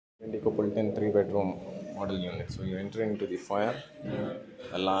and ecopolitian 3-bedroom model unit. So you enter into the foyer,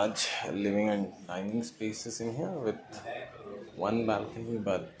 a large living and dining spaces in here with one balcony,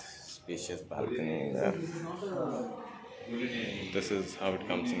 but spacious balcony there. This is how it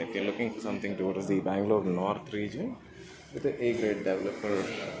comes in. If you're looking for something towards the Bangalore North region with an A-grade developer,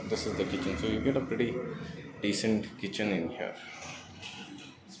 this is the kitchen. So you get a pretty decent kitchen in here.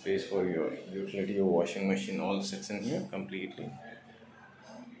 Space for your utility, your washing machine, all sits in here completely.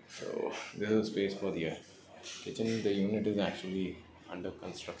 So this is a space for the kitchen. The unit is actually under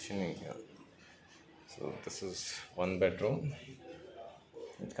construction in here. So this is one bedroom.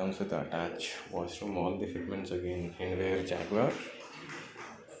 It comes with an attached washroom. All the fitments again Hindware Jaguar.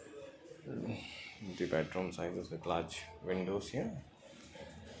 The bedroom sizes with large windows here.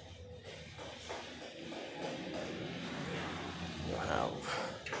 You have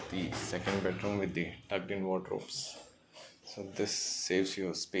the second bedroom with the tucked-in wardrobes. So this saves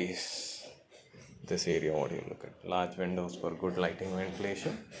you space. This area, what do you look at? Large windows for good lighting,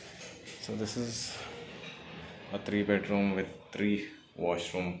 ventilation. So this is a 3-bedroom with 3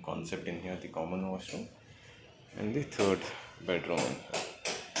 washroom concept in here, the common washroom, and the third bedroom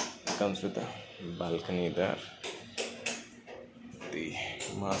it comes with a balcony there, the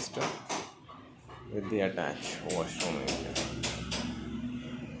master with the attached washroom in here.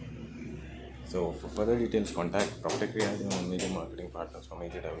 So for further details, contact Proptech, one major marketing partners for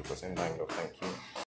major developers in Bangalore. Thank you.